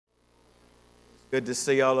Good to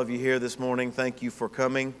see all of you here this morning. Thank you for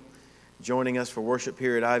coming, joining us for worship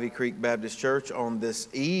here at Ivy Creek Baptist Church on this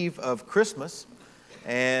eve of Christmas.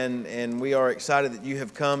 And we are excited that you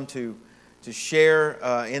have come to share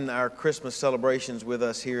in our Christmas celebrations with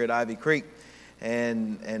us here at Ivy Creek.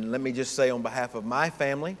 And let me just say on behalf of my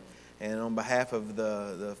family and on behalf of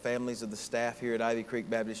the families of the staff here at Ivy Creek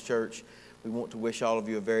Baptist Church, we want to wish all of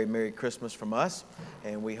you a very Merry Christmas from us.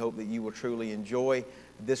 And we hope that you will truly enjoy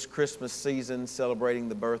this Christmas season celebrating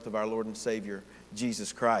the birth of our Lord and Savior,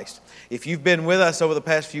 Jesus Christ. If you've been with us over the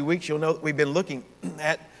past few weeks, you'll know that we've been looking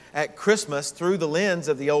at Christmas through the lens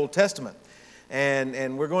of the Old Testament.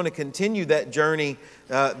 And we're going to continue that journey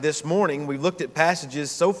this morning. We've looked at passages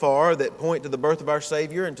so far that point to the birth of our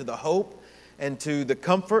Savior and to the hope and to the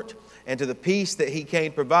comfort and to the peace that He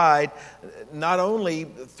came to provide, not only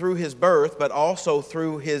through His birth, but also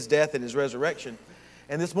through His death and His resurrection.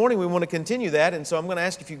 And this morning we want to continue that, and so I'm going to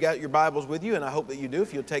ask if you've got your Bibles with you, and I hope that you do,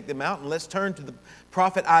 if you'll take them out. And let's turn to the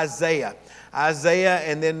prophet Isaiah. Isaiah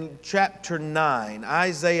and then chapter 9,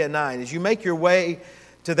 Isaiah 9. As you make your way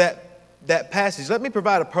to that passage, let me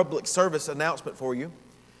provide a public service announcement for you.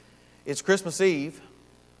 It's Christmas Eve.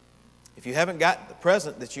 If you haven't got the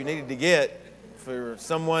present that you needed to get for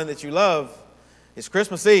someone that you love, it's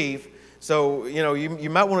Christmas Eve. So, you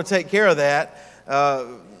might want to take care of that.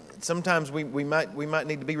 Sometimes we might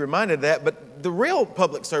need to be reminded of that. But the real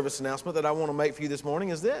public service announcement that I want to make for you this morning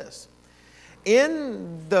is this.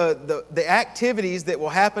 In the activities that will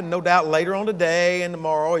happen, no doubt, later on today and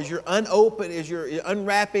tomorrow, as you're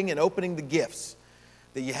unwrapping and opening the gifts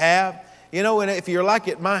that you have. And if you're like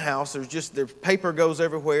at my house, there's paper goes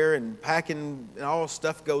everywhere and packing and all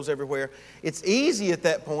stuff goes everywhere. It's easy at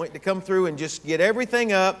that point to come through and just get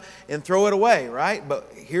everything up and throw it away, right?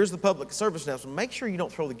 But here's the public service announcement. Make sure you don't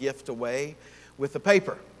throw the gift away with the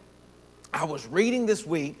paper. I was reading this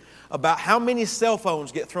week about how many cell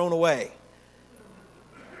phones get thrown away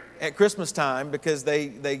at Christmas time because they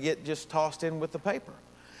get just tossed in with the paper.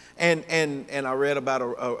 And I read about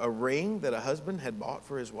a ring that a husband had bought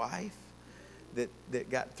for his wife that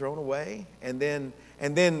got thrown away. And then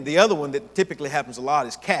the other one that typically happens a lot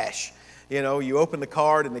is cash. You open the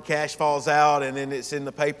card and the cash falls out and then it's in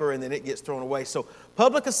the paper and then it gets thrown away. So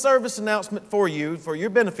public service announcement for you, for your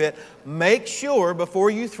benefit, make sure before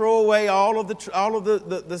you throw away all of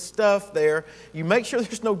the stuff there, you make sure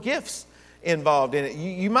there's no gifts involved in it.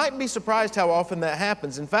 You might be surprised how often that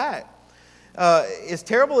happens. In fact, as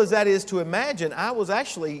terrible as that is to imagine, I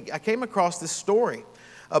came across this story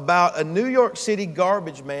about a New York City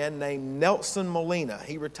garbage man named Nelson Molina.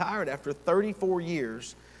 He retired after 34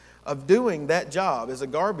 years of doing that job as a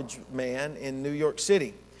garbage man in New York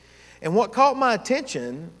City. And what caught my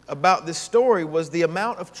attention about this story was the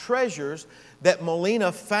amount of treasures that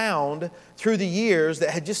Molina found through the years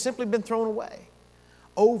that had just simply been thrown away.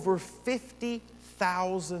 Over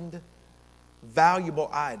 50,000 valuable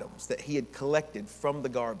items that he had collected from the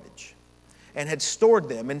garbage and had stored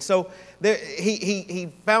them. And so he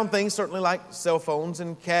found things certainly like cell phones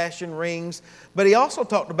and cash and rings, but he also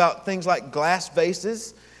talked about things like glass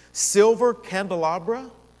vases, silver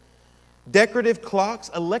candelabra, decorative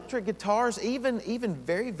clocks, electric guitars, even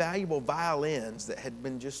very valuable violins that had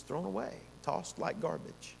been just thrown away, tossed like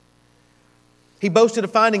garbage. He boasted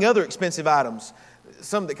of finding other expensive items,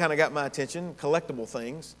 some that kind of got my attention, collectible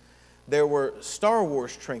things. There were Star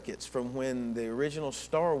Wars trinkets from when the original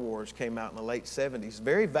Star Wars came out in the late 70s.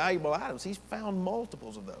 Very valuable items. He's found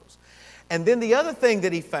multiples of those. And then the other thing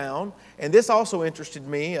that he found, and this also interested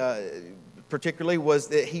me particularly, was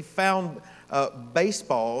that he found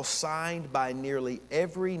baseballs signed by nearly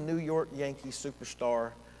every New York Yankee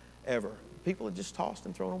superstar ever. People had just tossed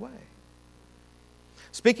and thrown away.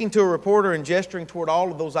 Speaking to a reporter and gesturing toward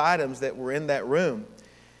all of those items that were in that room,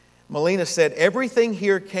 Molina said, everything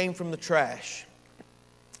here came from the trash.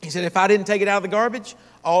 He said, if I didn't take it out of the garbage,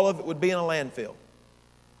 all of it would be in a landfill.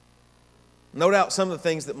 No doubt some of the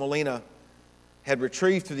things that Molina had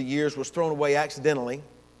retrieved through the years was thrown away accidentally.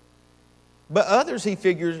 But others, he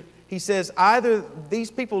says, either these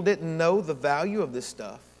people didn't know the value of this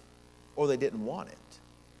stuff or they didn't want it.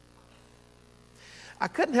 I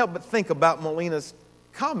couldn't help but think about Molina's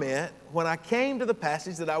comment when I came to the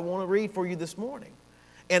passage that I want to read for you this morning.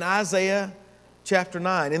 In Isaiah chapter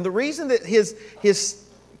 9. And the reason that his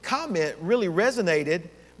comment really resonated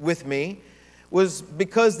with me was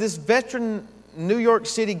because this veteran New York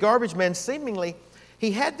City garbage man, seemingly,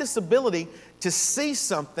 he had this ability to see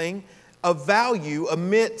something of value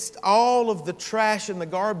amidst all of the trash and the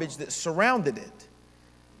garbage that surrounded it.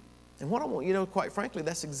 And what I want you to know, quite frankly,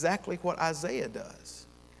 that's exactly what Isaiah does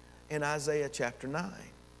in Isaiah chapter 9.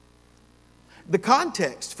 The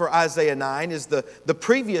context for Isaiah 9 is the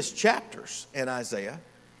previous chapters in Isaiah.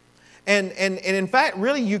 And in fact,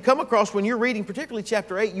 really, you come across, when you're reading, particularly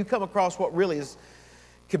chapter 8, you come across what really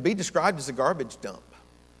could be described as a garbage dump.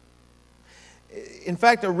 In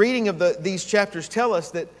fact, a reading of these chapters tell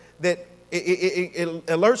us that it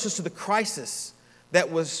alerts us to the crisis that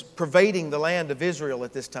was pervading the land of Israel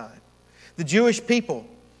at this time. The Jewish people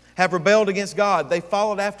have rebelled against God. They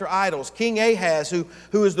followed after idols. King Ahaz,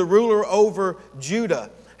 who is the ruler over Judah,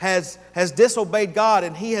 has disobeyed God,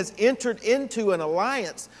 and he has entered into an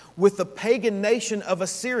alliance with the pagan nation of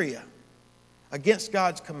Assyria against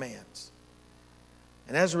God's commands.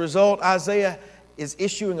 And as a result, Isaiah is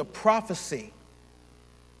issuing a prophecy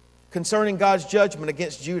concerning God's judgment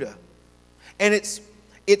against Judah. And it's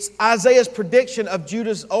Isaiah's prediction of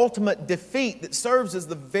Judah's ultimate defeat that serves as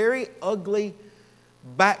the very ugly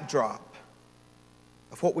backdrop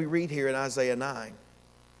of what we read here in Isaiah 9.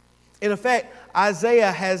 In effect,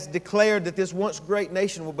 Isaiah has declared that this once great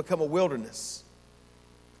nation will become a wilderness.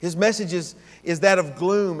 His message is that of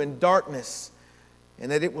gloom and darkness,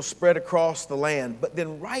 and that it will spread across the land. But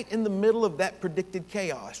then right in the middle of that predicted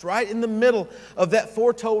chaos, right in the middle of that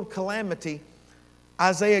foretold calamity,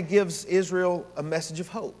 Isaiah gives Israel a message of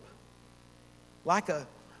hope. Like a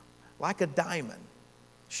diamond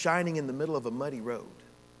shining in the middle of a muddy road.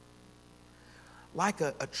 Like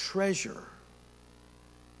a treasure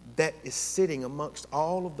that is sitting amongst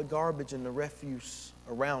all of the garbage and the refuse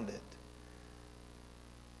around it.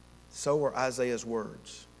 So are Isaiah's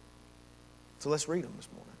words. So let's read them this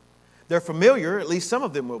morning. They're familiar, at least some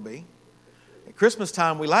of them will be. At Christmas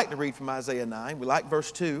time, we like to read from Isaiah 9. We like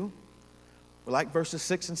verse 2. We like verses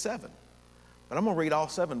 6 and 7. But I'm going to read all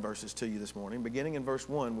 7 verses to you this morning. Beginning in verse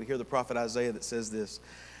 1, we hear the prophet Isaiah that says this: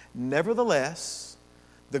 "Nevertheless,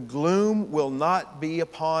 the gloom will not be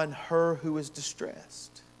upon her who is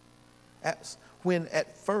distressed, as when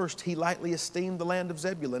at first he lightly esteemed the land of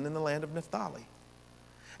Zebulun and the land of Naphtali,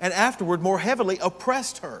 and afterward more heavily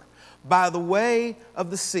oppressed her by the way of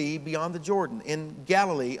the sea beyond the Jordan, in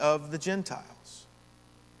Galilee of the Gentiles.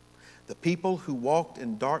 The people who walked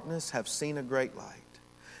in darkness have seen a great light.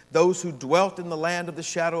 Those who dwelt in the land of the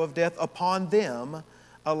shadow of death, upon them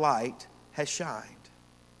a light has shined.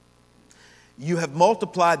 You have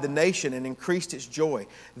multiplied the nation and increased its joy.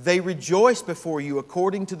 They rejoice before you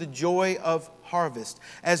according to the joy of harvest,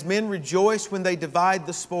 as men rejoice when they divide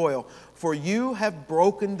the spoil. For you have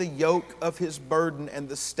broken the yoke of his burden and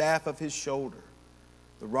the staff of his shoulder,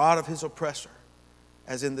 the rod of his oppressor,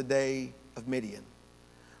 as in the day of Midian.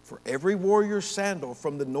 For every warrior's sandal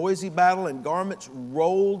from the noisy battle and garments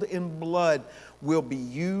rolled in blood will be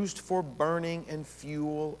used for burning and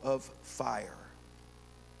fuel of fire.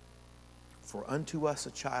 For unto us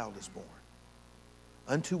a child is born,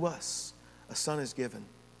 unto us a son is given,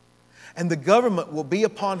 and the government will be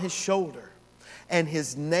upon his shoulder, and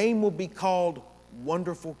his name will be called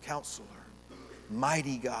Wonderful Counselor,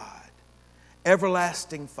 Mighty God,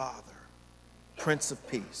 Everlasting Father, Prince of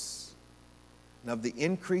Peace. And of the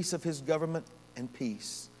increase of his government and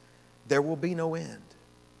peace there will be no end,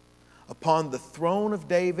 upon the throne of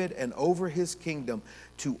David and over his kingdom,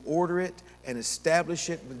 to order it and establish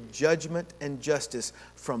it with judgment and justice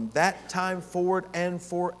from that time forward and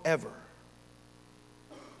forever.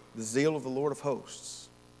 The zeal of the Lord of hosts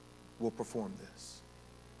will perform this."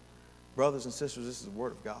 Brothers and sisters, this is the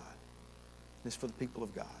word of God. This is for the people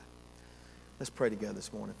of God. Let's pray together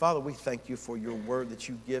this morning. Father, we thank you for your word that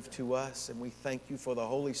you give to us, and we thank you for the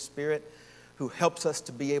Holy Spirit who helps us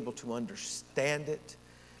to be able to understand it,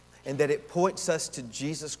 and that it points us to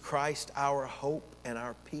Jesus Christ, our hope and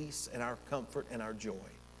our peace and our comfort and our joy.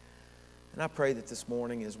 And I pray that this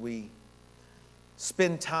morning, as we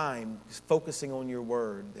spend time focusing on your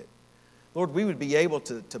word, that, Lord, we would be able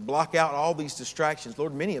to block out all these distractions.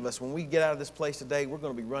 Lord, many of us, when we get out of this place today, we're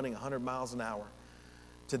going to be running 100 miles an hour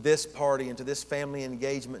to this party and to this family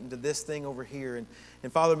engagement and to this thing over here.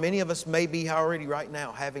 And Father, many of us may be already right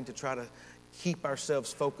now having to try to keep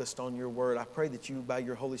ourselves focused on your word. I pray that you, by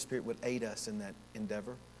your Holy Spirit, would aid us in that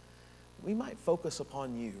endeavor. We might focus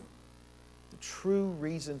upon you, the true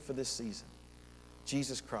reason for this season,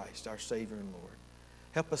 Jesus Christ, our Savior and Lord.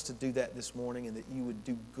 Help us to do that this morning, and that you would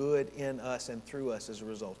do good in us and through us as a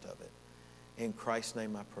result of it. In Christ's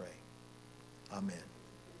name I pray.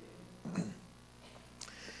 Amen.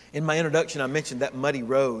 In my introduction, I mentioned that muddy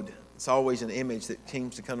road. It's always an image that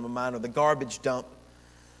seems to come to my mind, or the garbage dump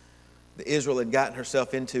that Israel had gotten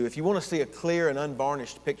herself into. If you want to see a clear and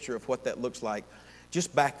unvarnished picture of what that looks like,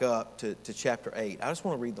 just back up to chapter 8. I just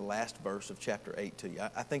want to read the last verse of chapter 8 to you.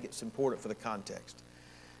 I think it's important for the context.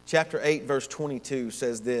 Chapter 8, verse 22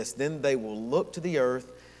 says this: "Then they will look to the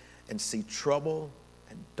earth and see trouble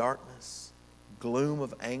and darkness, gloom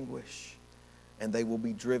of anguish, and they will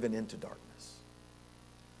be driven into darkness.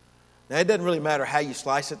 Now, it doesn't really matter how you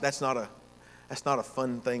slice it. That's not a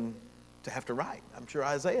fun thing to have to write. I'm sure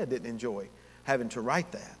Isaiah didn't enjoy having to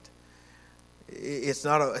write that. It's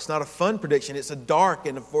not a fun prediction. It's a dark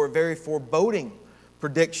and a very foreboding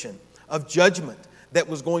prediction of judgment that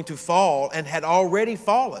was going to fall and had already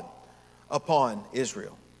fallen upon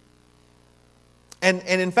Israel. And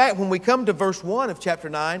in fact, when we come to verse 1 of chapter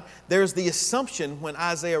 9, there's the assumption when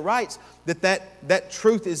Isaiah writes that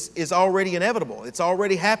truth is already inevitable. It's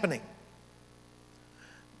already happening.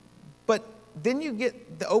 But then you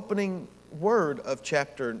get the opening word of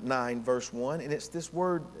chapter 9, verse 1, and it's this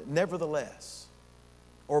word nevertheless,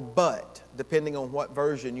 or but, depending on what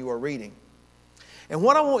version you are reading. And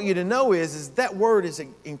what I want you to know is that word is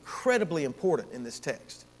incredibly important in this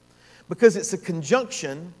text, because it's a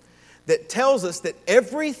conjunction that tells us that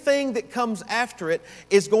everything that comes after it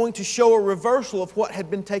is going to show a reversal of what had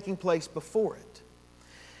been taking place before it.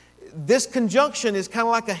 This conjunction is kind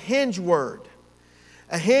of like a hinge word.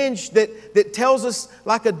 A hinge that tells us,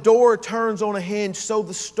 like a door turns on a hinge, so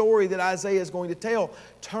the story that Isaiah is going to tell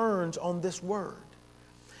turns on this word.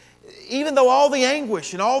 Even though all the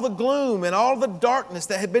anguish and all the gloom and all the darkness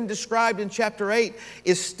that had been described in chapter 8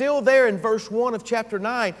 is still there in verse 1 of chapter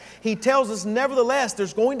 9, he tells us, nevertheless,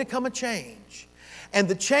 there's going to come a change. And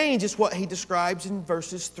the change is what he describes in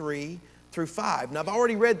verses 3 through 5. Now, I've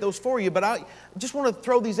already read those for you, but I just want to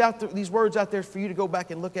throw these words out there for you to go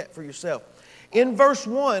back and look at for yourself. In verse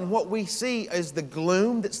 1, what we see is the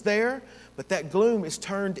gloom that's there, but that gloom is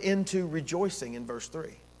turned into rejoicing in verse 3.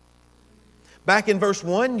 Back in verse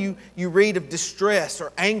 1, you read of distress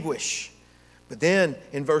or anguish, but then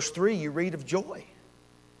in verse 3, you read of joy.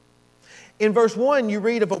 In verse 1, you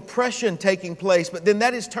read of oppression taking place, but then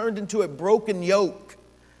that is turned into a broken yoke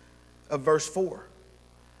of verse 4.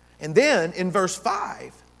 And then in verse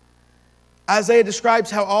 5, Isaiah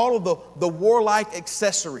describes how all of the warlike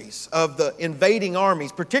accessories of the invading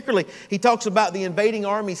armies, particularly he talks about the invading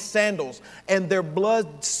army's sandals and their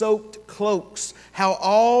blood-soaked cloaks, how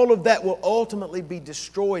all of that will ultimately be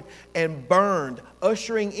destroyed and burned,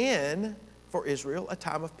 ushering in for Israel a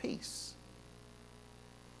time of peace.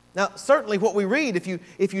 Now, certainly what we read, if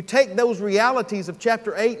you take those realities of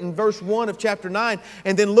chapter 8 and verse 1 of chapter 9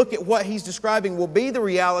 and then look at what he's describing will be the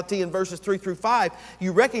reality in verses 3 through 5,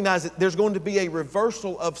 you recognize that there's going to be a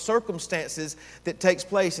reversal of circumstances that takes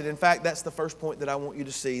place. And in fact, that's the first point that I want you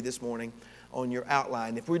to see this morning on your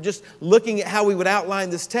outline. If we're just looking at how we would outline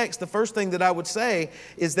this text, the first thing that I would say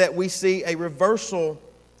is that we see a reversal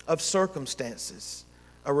of circumstances.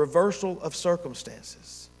 A reversal of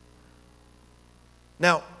circumstances.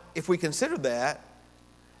 Now, if we consider that,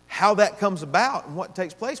 how that comes about and what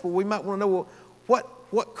takes place, well, we might want to know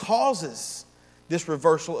what causes this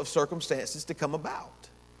reversal of circumstances to come about.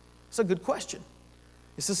 It's a good question.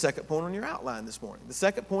 It's the second point on your outline this morning. The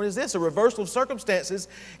second point is this: a reversal of circumstances,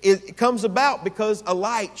 it comes about because a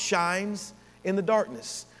light shines in the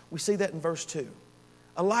darkness. We see that in verse 2.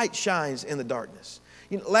 A light shines in the darkness.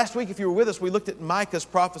 Last week, if you were with us, we looked at Micah's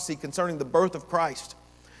prophecy concerning the birth of Christ.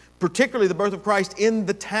 Particularly the birth of Christ in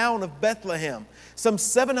the town of Bethlehem, some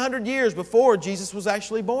 700 years before Jesus was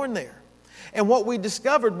actually born there. And what we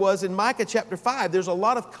discovered was in Micah chapter 5, there's a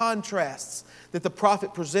lot of contrasts that the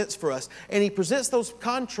prophet presents for us. And he presents those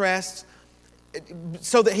contrasts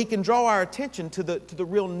so that he can draw our attention to the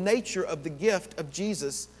real nature of the gift of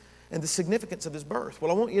Jesus and the significance of his birth.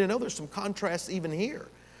 Well, I want you to know there's some contrasts even here.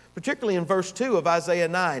 Particularly in verse 2 of Isaiah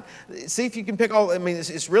 9. See if you can pick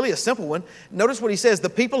it's really a simple one. Notice what he says. The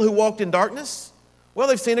people who walked in darkness, well,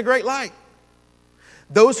 they've seen a great light.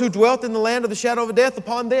 Those who dwelt in the land of the shadow of death,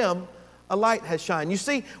 upon them a light has shined. You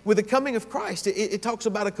see, with the coming of Christ, it talks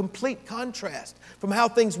about a complete contrast from how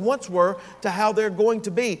things once were to how they're going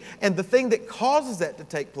to be. And the thing that causes that to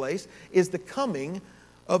take place is the coming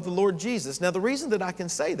of the Lord Jesus. Now, the reason that I can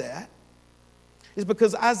say that is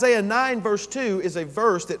because Isaiah 9 verse 2 is a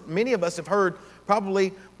verse that many of us have heard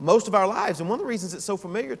probably most of our lives. And one of the reasons it's so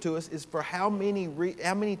familiar to us is for how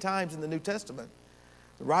many times in the New Testament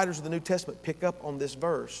the writers of the New Testament pick up on this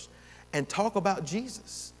verse and talk about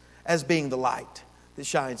Jesus as being the light that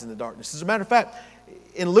shines in the darkness. As a matter of fact,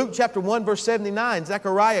 in Luke chapter 1 verse 79,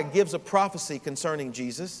 Zechariah gives a prophecy concerning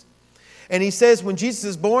Jesus. And he says, when Jesus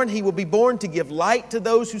is born, he will be born to give light to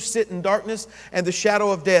those who sit in darkness and the shadow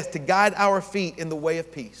of death, to guide our feet in the way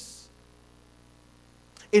of peace.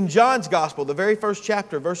 In John's Gospel, the very first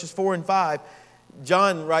chapter, verses 4 and 5,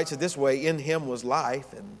 John writes it this way: in him was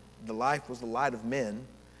life, and the life was the light of men,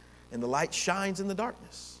 and the light shines in the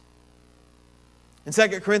darkness. In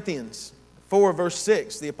 2 Corinthians 4 verse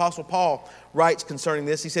 6, the Apostle Paul writes concerning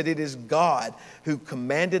this. He said, "It is God who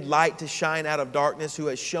commanded light to shine out of darkness, who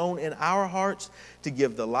has shone in our hearts to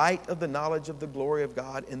give the light of the knowledge of the glory of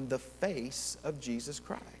God in the face of Jesus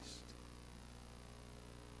Christ."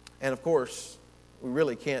 And of course, we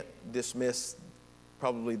really can't dismiss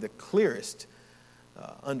probably the clearest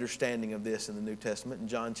understanding of this in the New Testament in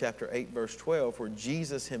John chapter 8 verse 12, where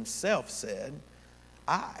Jesus himself said,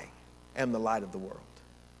 "I am the light of the world.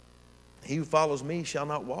 He who follows me shall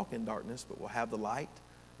not walk in darkness, but will have the light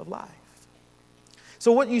of life."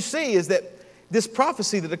 So what you see is that this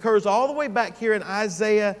prophecy that occurs all the way back here in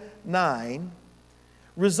Isaiah 9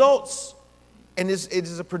 results, and it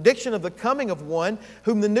is a prediction of the coming of one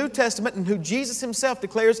whom the New Testament and who Jesus himself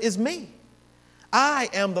declares is me. I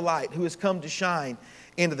am the light who has come to shine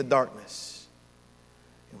into the darkness.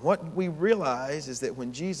 And what we realize is that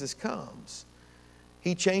when Jesus comes,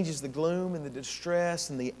 He changes the gloom and the distress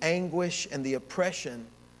and the anguish and the oppression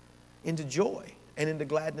into joy and into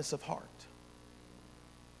gladness of heart.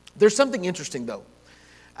 There's something interesting, though.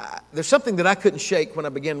 There's something that I couldn't shake when I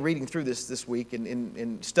began reading through this week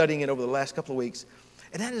and studying it over the last couple of weeks.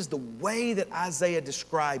 And that is the way that Isaiah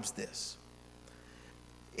describes this.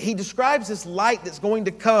 He describes this light that's going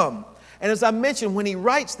to come. And as I mentioned, when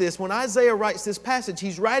Isaiah writes this passage,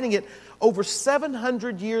 he's writing it over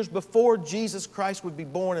 700 years before Jesus Christ would be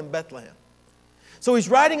born in Bethlehem. So he's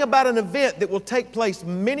writing about an event that will take place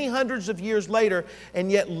many hundreds of years later,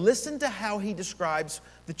 and yet listen to how he describes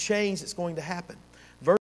the change that's going to happen.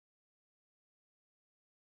 Verse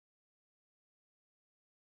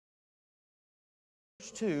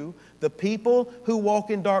 2, "The people who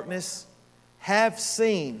walk in darkness have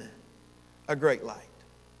seen a great light.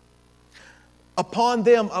 Upon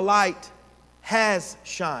them a light has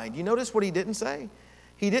shined." You notice what he didn't say?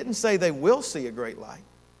 He didn't say they will see a great light,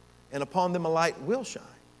 and upon them a light will shine.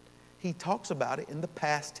 He talks about it in the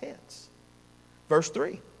past tense. Verse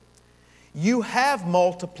 3, "You have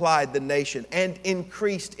multiplied the nation and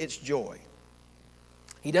increased its joy."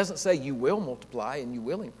 He doesn't say you will multiply and you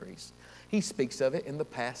will increase. He speaks of it in the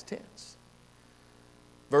past tense.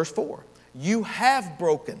 Verse 4, "You have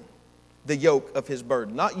broken the yoke of his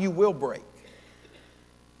burden," not you will break.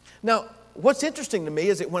 Now, what's interesting to me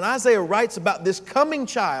is that when Isaiah writes about this coming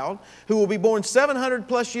child who will be born 700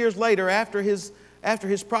 plus years later after his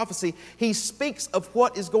prophecy, he speaks of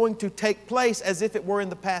what is going to take place as if it were in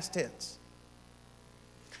the past tense.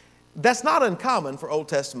 That's not uncommon for Old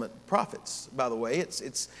Testament prophets, by the way.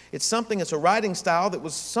 It's a writing style that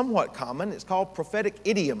was somewhat common. It's called prophetic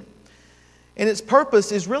idiom. And its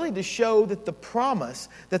purpose is really to show that the promise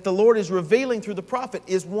that the Lord is revealing through the prophet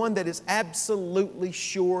is one that is absolutely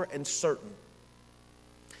sure and certain.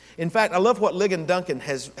 In fact, I love what Ligon Duncan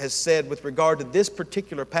has said with regard to this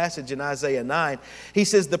particular passage in Isaiah 9. He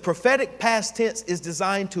says, "The prophetic past tense is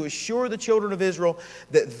designed to assure the children of Israel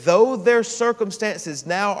that though their circumstances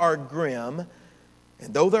now are grim,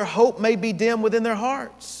 and though their hope may be dim within their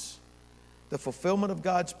hearts, the fulfillment of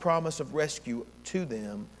God's promise of rescue to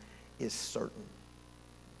them is certain."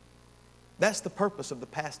 That's the purpose of the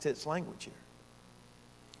past tense language here.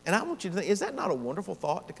 And I want you to think, is that not a wonderful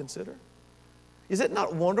thought to consider? Is it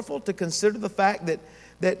not wonderful to consider the fact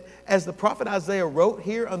that as the prophet Isaiah wrote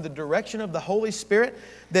here under the direction of the Holy Spirit,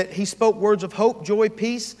 that he spoke words of hope, joy,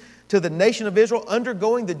 peace to the nation of Israel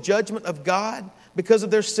undergoing the judgment of God because of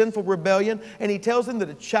their sinful rebellion, and he tells them that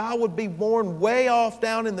a child would be born way off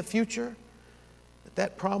down in the future,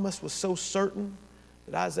 that promise was so certain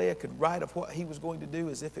that Isaiah could write of what he was going to do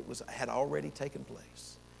as if had already taken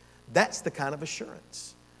place. That's the kind of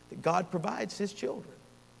assurance that God provides His children.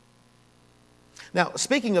 Now,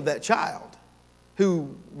 speaking of that child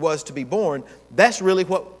who was to be born, that's really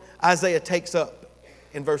what Isaiah takes up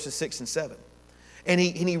in verses 6 and 7. And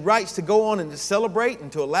he writes to go on and to celebrate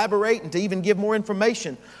and to elaborate and to even give more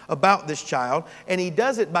information about this child. And he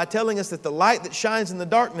does it by telling us that the light that shines in the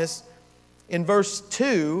darkness in verse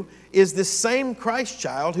 2 is this same Christ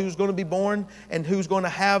child who's going to be born and who's going to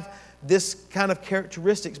have this kind of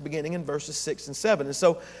characteristics beginning in verses 6 and 7. And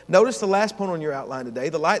so notice the last point on your outline today.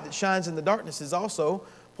 The light that shines in the darkness is also,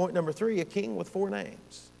 point number 3, a king with 4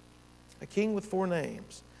 names. A king with 4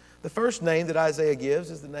 names. The first name that Isaiah gives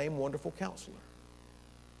is the name Wonderful Counselor.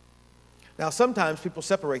 Now sometimes people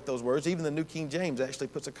separate those words. Even the New King James actually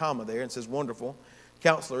puts a comma there and says Wonderful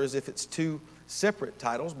Counselor as if it's 2 separate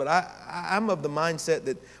titles. But I'm of the mindset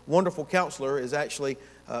that Wonderful Counselor is actually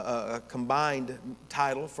a combined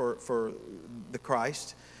title for the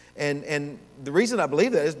Christ. And the reason I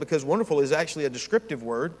believe that is because wonderful is actually a descriptive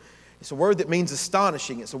word. It's a word that means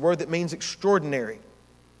astonishing. It's a word that means extraordinary.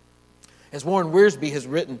 As Warren Wiersbe has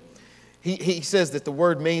written, He says that the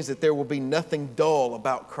word means that there will be nothing dull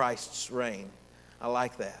about Christ's reign. I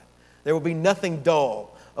like that. There will be nothing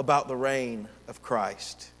dull about the reign of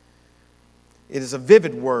Christ. It is a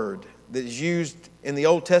vivid word that is used in the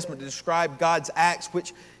Old Testament to describe God's acts,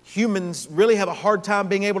 which humans really have a hard time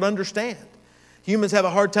being able to understand. Humans have a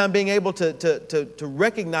hard time being able to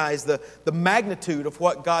recognize the magnitude of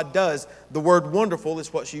what God does. The word wonderful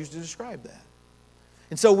is what's used to describe that.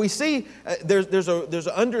 And so we see there's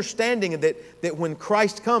an understanding that when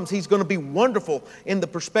Christ comes, He's going to be wonderful in the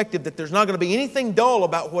perspective that there's not going to be anything dull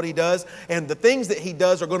about what He does, and the things that He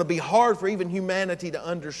does are going to be hard for even humanity to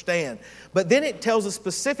understand. But then it tells us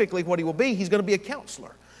specifically what He will be. He's going to be a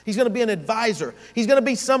counselor. He's going to be an advisor. He's going to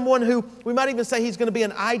be someone who, we might even say He's going to be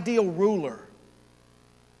an ideal ruler.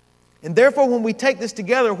 And therefore, when we take this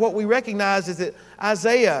together, what we recognize is that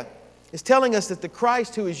Isaiah is telling us that the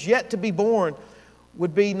Christ who is yet to be born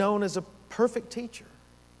would be known as a perfect teacher,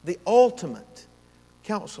 the ultimate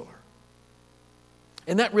counselor.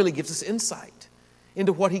 And that really gives us insight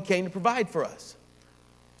into what He came to provide for us.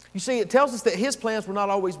 You see, it tells us that His plans will not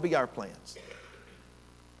always be our plans.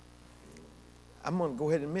 I'm going to go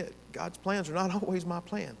ahead and admit, God's plans are not always my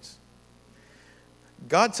plans.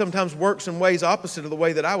 God sometimes works in ways opposite of the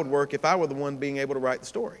way that I would work if I were the one being able to write the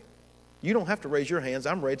story. You don't have to raise your hands.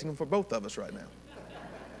 I'm raising them for both of us right now.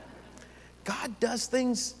 God does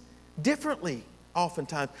things differently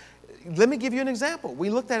oftentimes. Let me give you an example. We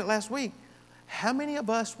looked at it last week. How many of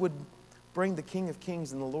us would bring the King of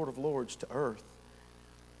Kings and the Lord of Lords to earth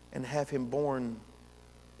and have Him born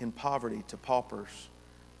in poverty to paupers,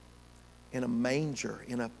 in a manger,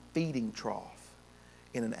 in a feeding trough,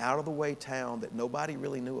 in an out-of-the-way town that nobody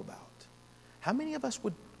really knew about? How many of us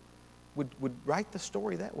would write the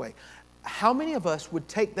story that way? How many of us would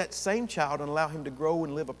take that same child and allow him to grow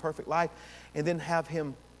and live a perfect life and then have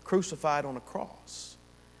him crucified on a cross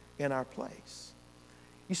in our place?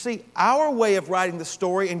 You see, our way of writing the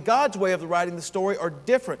story and God's way of writing the story are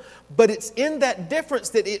different. But it's in that difference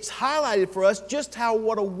that it's highlighted for us just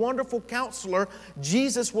what a wonderful counselor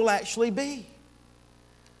Jesus will actually be.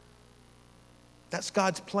 That's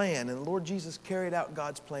God's plan, and the Lord Jesus carried out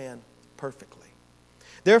God's plan perfectly.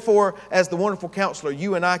 Therefore, as the wonderful counselor,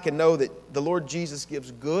 you and I can know that the Lord Jesus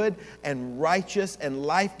gives good and righteous and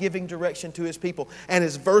life-giving direction to His people. And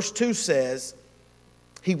as verse 2 says,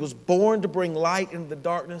 He was born to bring light into the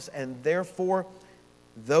darkness, and therefore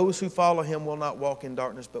those who follow Him will not walk in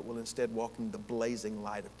darkness, but will instead walk in the blazing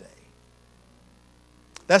light of day.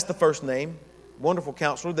 That's the first name, Wonderful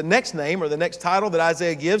Counselor. The next name, or the next title that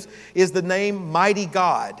Isaiah gives, is the name Mighty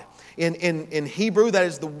God. In Hebrew, that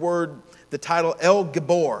is the title El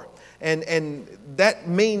Gibor, and that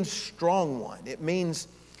means strong one. It means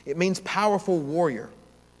powerful warrior.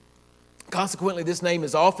 Consequently, this name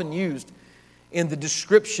is often used in the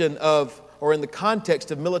description of, or in the context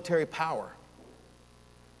of, military power.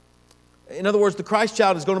 In other words, the Christ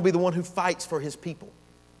child is going to be the one who fights for His people.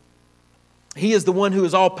 He is the one who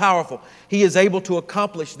is all powerful. He is able to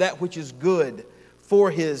accomplish that which is good for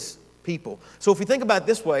His people. So if we think about it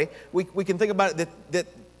this way, we can think about it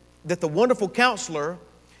that the wonderful counselor,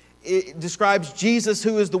 it describes Jesus,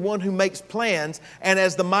 who is the one who makes plans, and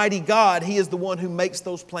as the mighty God, He is the one who makes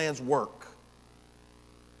those plans work.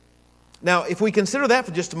 Now, if we consider that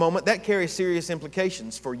for just a moment, that carries serious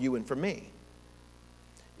implications for you and for me.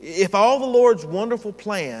 If all the Lord's wonderful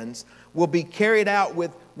plans will be carried out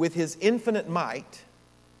with His infinite might,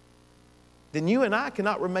 then you and I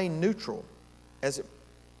cannot remain neutral as it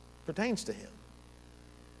pertains to Him.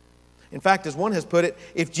 In fact, as one has put it,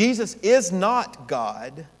 if Jesus is not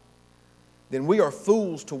God, then we are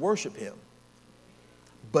fools to worship Him.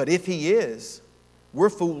 But if He is, we're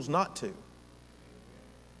fools not to.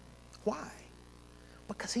 Why?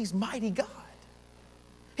 Because He's mighty God.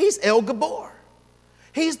 He's El Gibor.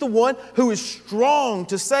 He's the one who is strong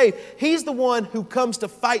to save. He's the one who comes to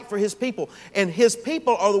fight for His people. And His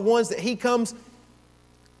people are the ones that He comes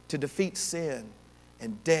to defeat sin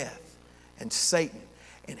and death and Satan.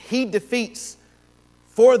 And He defeats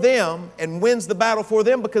for them and wins the battle for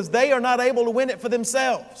them because they are not able to win it for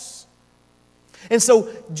themselves. And so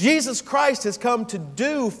Jesus Christ has come to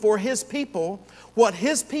do for His people what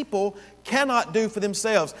His people cannot do for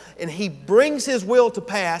themselves. And He brings His will to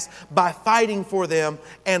pass by fighting for them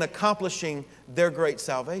and accomplishing their great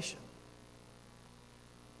salvation.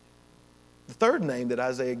 The third name that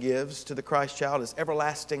Isaiah gives to the Christ child is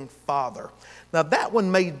Everlasting Father. Now that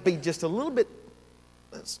one may be just a little bit,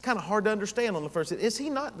 it's kind of hard to understand on the first. Is He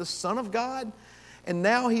not the Son of God? And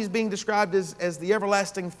now He's being described as the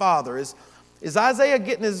Everlasting Father. Is Isaiah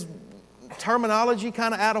getting his terminology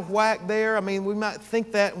kind of out of whack there? I mean, we might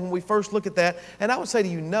think that when we first look at that. And I would say to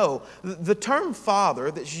you, no. The term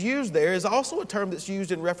father that's used there is also a term that's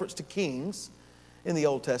used in reference to kings in the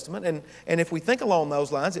Old Testament. And if we think along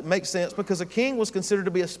those lines, it makes sense because a king was considered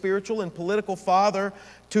to be a spiritual and political father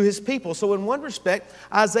to his people. So in one respect,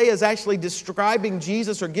 Isaiah is actually describing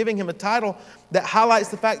Jesus or giving him a title that highlights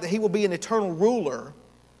the fact that he will be an eternal ruler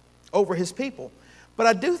over his people. But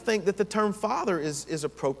I do think that the term father is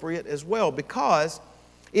appropriate as well because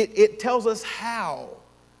it tells us how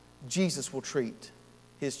Jesus will treat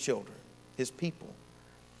his children, his people.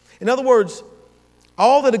 In other words,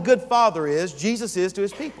 all that a good father is, Jesus is to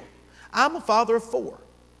his people. I'm a father of 4.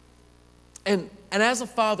 And as a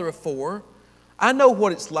father of 4, I know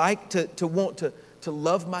what it's like to want to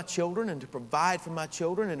love my children and to provide for my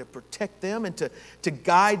children and to protect them and to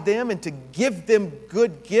guide them and to give them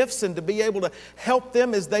good gifts and to be able to help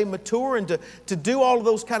them as they mature and to do all of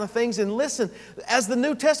those kind of things. And listen, as the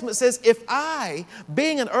New Testament says, if I,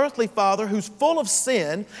 being an earthly father who's full of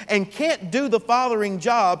sin and can't do the fathering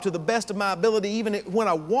job to the best of my ability even when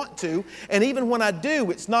I want to, and even when I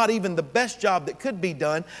do, it's not even the best job that could be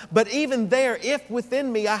done, but even there, if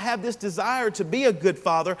within me I have this desire to be a good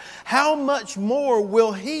father, how much more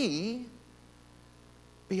will he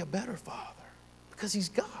be a better father? Because he's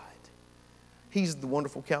God. He's the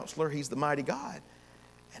wonderful counselor. He's the mighty God.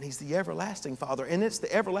 And he's the everlasting Father. And it's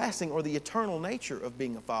the everlasting or the eternal nature of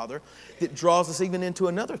being a father that draws us even into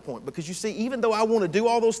another point. Because you see, even though I want to do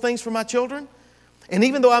all those things for my children, and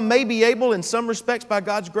even though I may be able in some respects by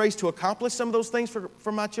God's grace to accomplish some of those things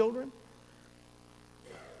for my children,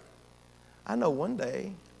 I know one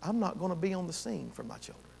day I'm not going to be on the scene for my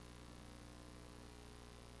children.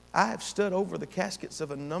 I have stood over the caskets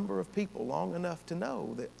of a number of people long enough to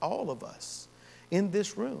know that all of us in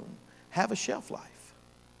this room have a shelf life.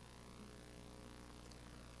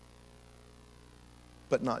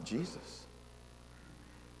 But not Jesus.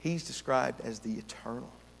 He's described as the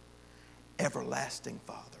eternal, everlasting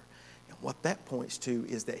Father. And what that points to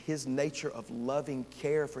is that his nature of loving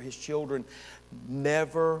care for his children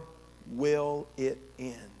never will it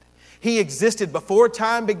end. He existed before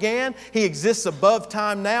time began. He exists above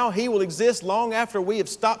time now. He will exist long after we have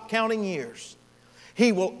stopped counting years.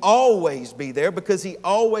 He will always be there because he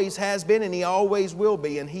always has been and he always will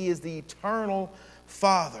be. And he is the eternal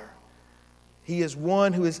Father. He is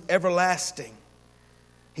one who is everlasting.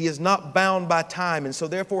 He is not bound by time. And so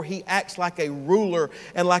therefore he acts like a ruler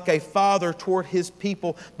and like a father toward his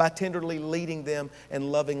people by tenderly leading them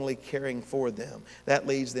and lovingly caring for them. That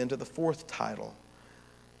leads then to the 4th title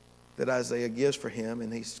that Isaiah gives for him,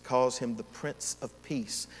 and he calls him the Prince of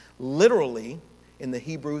Peace. Literally, in the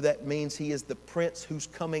Hebrew, that means he is the prince whose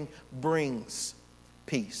coming brings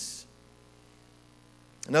peace.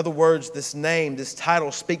 In other words, this name, this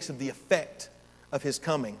title speaks of the effect of his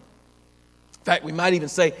coming. In fact, we might even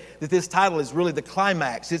say that this title is really the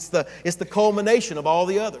climax. It's the culmination of all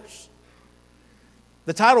the others.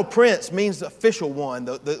 The title Prince means the official one,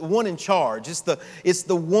 the one in charge. It's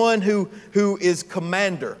the one who is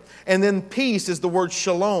commander. And then peace is the word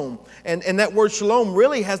shalom. And that word shalom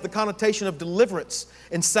really has the connotation of deliverance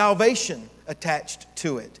and salvation attached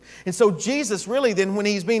to it. And so Jesus really then, when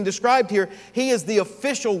he's being described here, he is the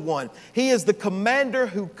official one. He is the commander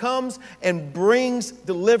who comes and brings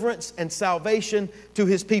deliverance and salvation to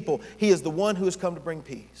his people. He is the one who has come to bring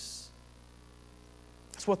peace.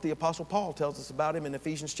 That's what the Apostle Paul tells us about him in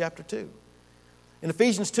Ephesians chapter 2. In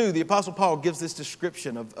Ephesians 2, the Apostle Paul gives this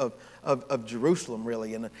description of Jerusalem,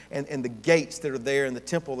 really, and the gates that are there in the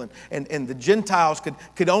temple. And the Gentiles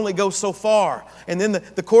could only go so far. And then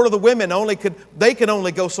the court of the women could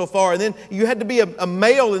only go so far. And then you had to be a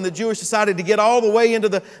male in the Jewish society to get all the way into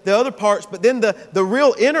the other parts. But then the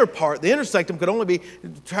real inner part, the inner sanctum, could only be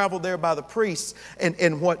traveled there by the priests.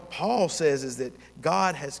 And what Paul says is that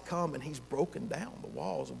God has come and he's broken down the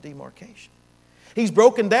walls of demarcation. He's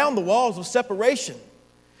broken down the walls of separation.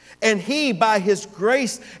 And he, by his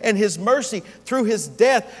grace and his mercy, through his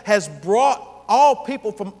death, has brought all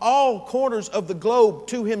people from all corners of the globe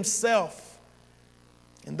to himself.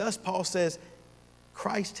 And thus Paul says,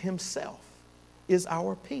 Christ himself is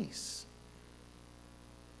our peace.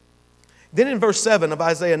 Then in verse 7 of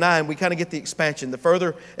Isaiah 9, we kind of get the expansion, the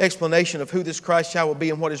further explanation of who this Christ shall be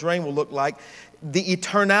and what his reign will look like. The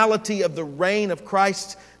eternality of the reign of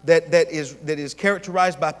Christ that is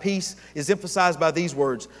characterized by peace is emphasized by these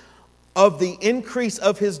words. Of the increase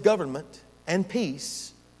of his government and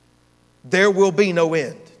peace, there will be no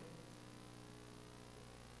end.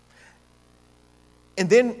 And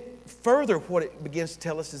then further, what it begins to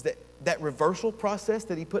tell us is that reversal process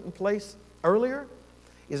that he put in place earlier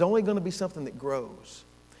is only going to be something that grows.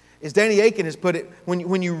 As Danny Aiken has put it,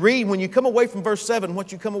 when you come away from verse 7,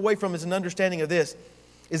 what you come away from is an understanding of this,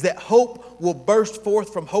 is that hope will burst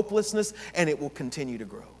forth from hopelessness and it will continue to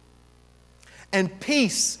grow. And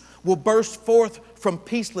peace will burst forth from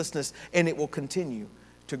peacelessness and it will continue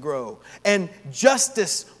to grow. And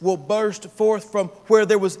justice will burst forth from where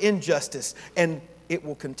there was injustice and it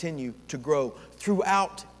will continue to grow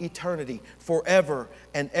throughout eternity, forever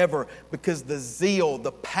and ever, because the zeal,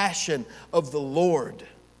 the passion of the Lord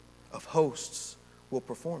of hosts will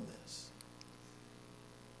perform this.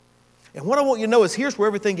 And what I want you to know is here's where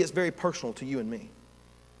everything gets very personal to you and me.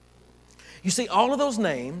 You see, all of those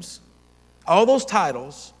names, all those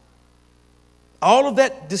titles, all of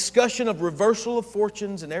that discussion of reversal of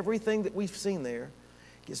fortunes and everything that we've seen there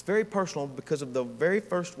gets very personal because of the very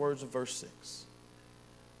first words of verse 6.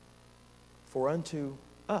 For unto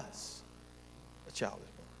us a child is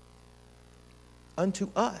born. Unto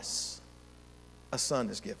us a son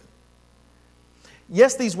is given.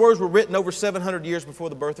 Yes, these words were written over 700 years before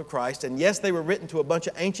the birth of Christ. And yes, they were written to a bunch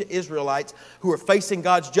of ancient Israelites who were facing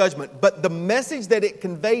God's judgment. But the message that it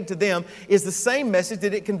conveyed to them is the same message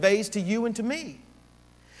that it conveys to you and to me.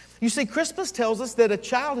 You see, Christmas tells us that a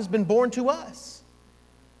child has been born to us.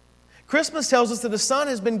 Christmas tells us that a son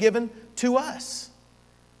has been given to us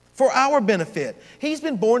for our benefit. He's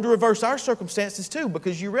been born to reverse our circumstances too,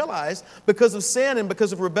 because you realize because of sin and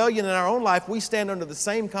because of rebellion in our own life, we stand under the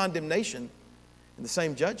same condemnation and the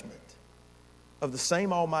same judgment of the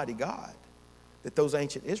same Almighty God that those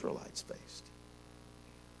ancient Israelites faced.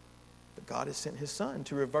 But God has sent His Son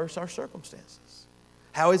to reverse our circumstances.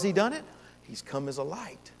 How has He done it? He's come as a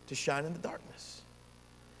light to shine in the darkness.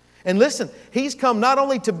 And listen, He's come not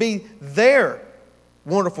only to be their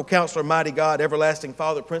wonderful Counselor, Mighty God, Everlasting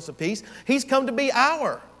Father, Prince of Peace. He's come to be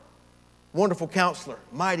our wonderful Counselor,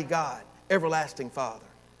 Mighty God, Everlasting Father,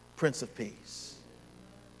 Prince of Peace.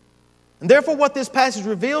 And therefore what this passage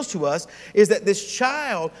reveals to us is that this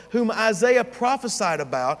child whom Isaiah prophesied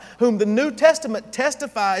about, whom the New Testament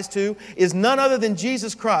testifies to, is none other than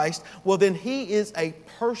Jesus Christ. Well, then He is a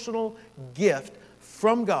personal gift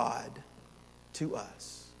from God to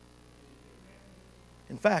us.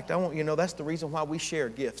 In fact, I want you to know that's the reason why we share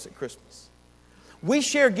gifts at Christmas. We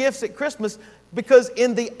share gifts at Christmas because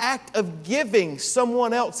in the act of giving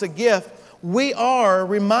someone else a gift, we are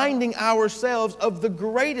reminding ourselves of the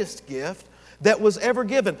greatest gift that was ever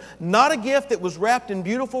given. Not a gift that was wrapped in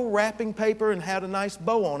beautiful wrapping paper and had a nice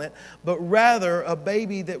bow on it, but rather a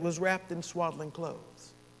baby that was wrapped in swaddling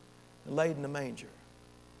clothes and laid in a manger.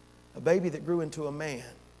 A baby that grew into a man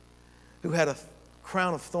who had a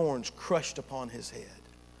crown of thorns crushed upon his head.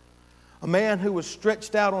 A man who was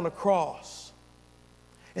stretched out on a cross.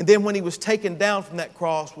 And then when he was taken down from that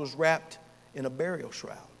cross, was wrapped in a burial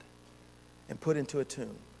shroud and put into a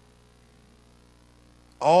tomb.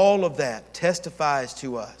 All of that testifies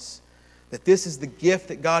to us that this is the gift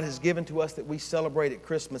that God has given to us that we celebrate at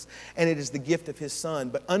Christmas, and it is the gift of His Son.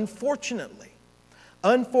 But unfortunately,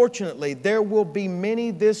 there will be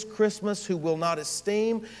many this Christmas who will not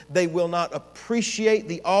esteem, they will not appreciate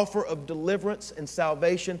the offer of deliverance and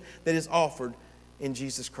salvation that is offered in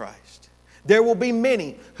Jesus Christ. There will be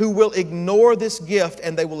many who will ignore this gift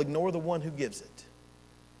and they will ignore the one who gives it.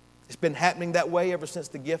 It's been happening that way ever since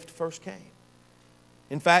the gift first came.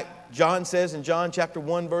 In fact, John says in John chapter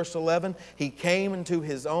 1 verse 11, He came into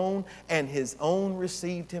His own and His own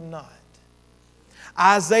received Him not.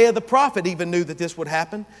 Isaiah the prophet even knew that this would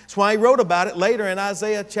happen. That's why he wrote about it later in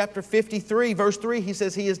Isaiah chapter 53 verse 3. He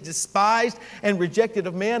says, He is despised and rejected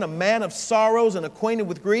of men, a man of sorrows and acquainted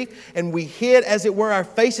with grief. And we hid as it were our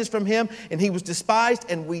faces from Him, and He was despised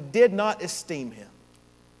and we did not esteem Him.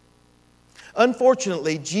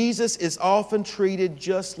 Unfortunately, Jesus is often treated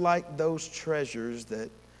just like those treasures that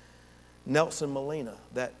Nelson Molina,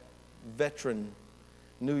 that veteran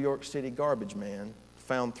New York City garbage man,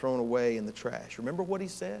 found thrown away in the trash. Remember what he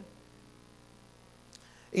said?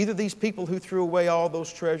 Either these people who threw away all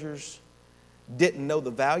those treasures didn't know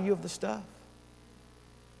the value of the stuff,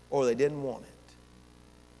 or they didn't want it.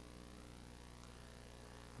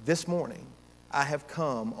 This morning, I have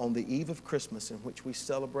come on the eve of Christmas in which we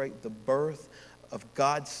celebrate the birth of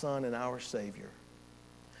God's Son and our Savior.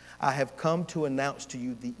 I have come to announce to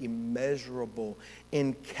you the immeasurable,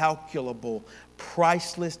 incalculable,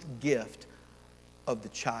 priceless gift of the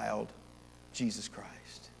child, Jesus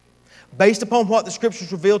Christ. Based upon what the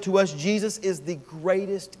Scriptures reveal to us, Jesus is the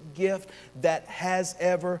greatest gift that has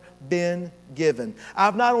ever been given.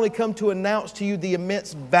 I've not only come to announce to you the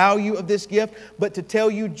immense value of this gift, but to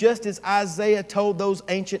tell you, just as Isaiah told those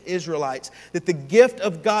ancient Israelites, that the gift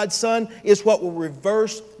of God's Son is what will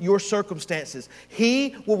reverse your circumstances.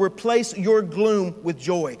 He will replace your gloom with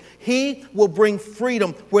joy. He will bring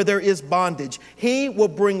freedom where there is bondage. He will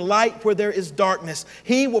bring light where there is darkness.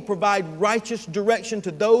 He will provide righteous direction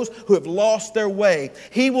to those who have lost their way.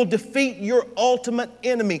 He will defeat your ultimate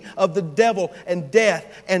enemy of the devil and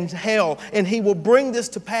death and hell. And He will bring this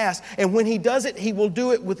to pass. And when He does it, He will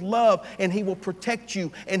do it with love. And He will protect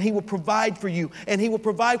you. And He will provide for you. And He will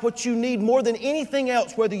provide what you need more than anything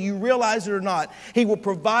else, whether you realize it or not. He will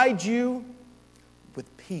provide you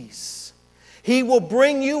with peace. He will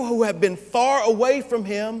bring you who have been far away from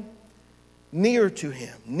Him near to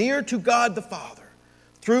Him, near to God the Father,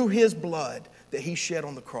 through His blood that He shed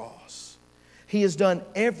on the cross. He has done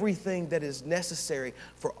everything that is necessary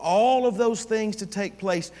for all of those things to take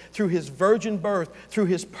place through His virgin birth, through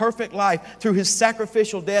His perfect life, through His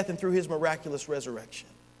sacrificial death, and through His miraculous resurrection.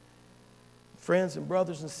 Friends and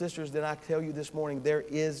brothers and sisters, then I tell you this morning, there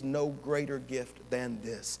is no greater gift than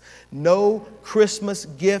this. No Christmas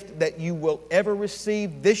gift that you will ever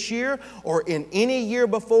receive this year or in any year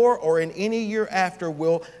before or in any year after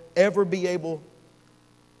will ever be able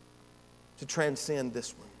to transcend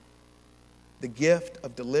this one. The gift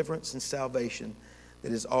of deliverance and salvation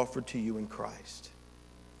that is offered to you in Christ.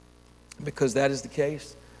 Because that is the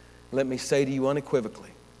case, let me say to you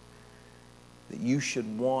unequivocally that you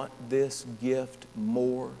should want this gift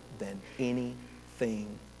more than anything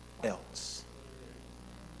else.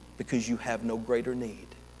 Because you have no greater need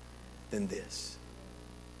than this.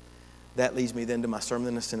 That leads me then to my sermon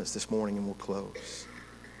in a sentence this morning, and we'll close.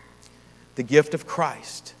 The gift of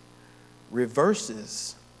Christ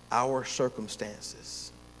reverses our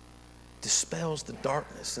circumstances, dispels the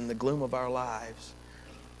darkness and the gloom of our lives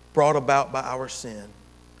brought about by our sin,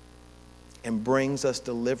 and brings us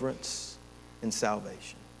deliverance and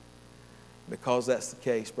salvation. Because that's the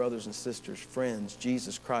case, brothers and sisters, friends,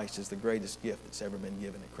 Jesus Christ is the greatest gift that's ever been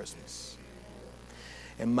given at Christmas.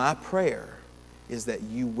 And my prayer is that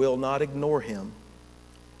you will not ignore Him,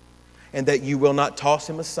 and that you will not toss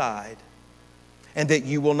Him aside, and that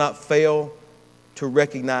you will not fail to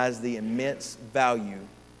recognize the immense value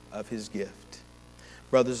of His gift.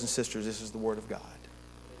 Brothers and sisters, this is the Word of God,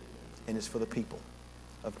 and it's for the people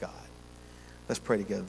of God. Let's pray together.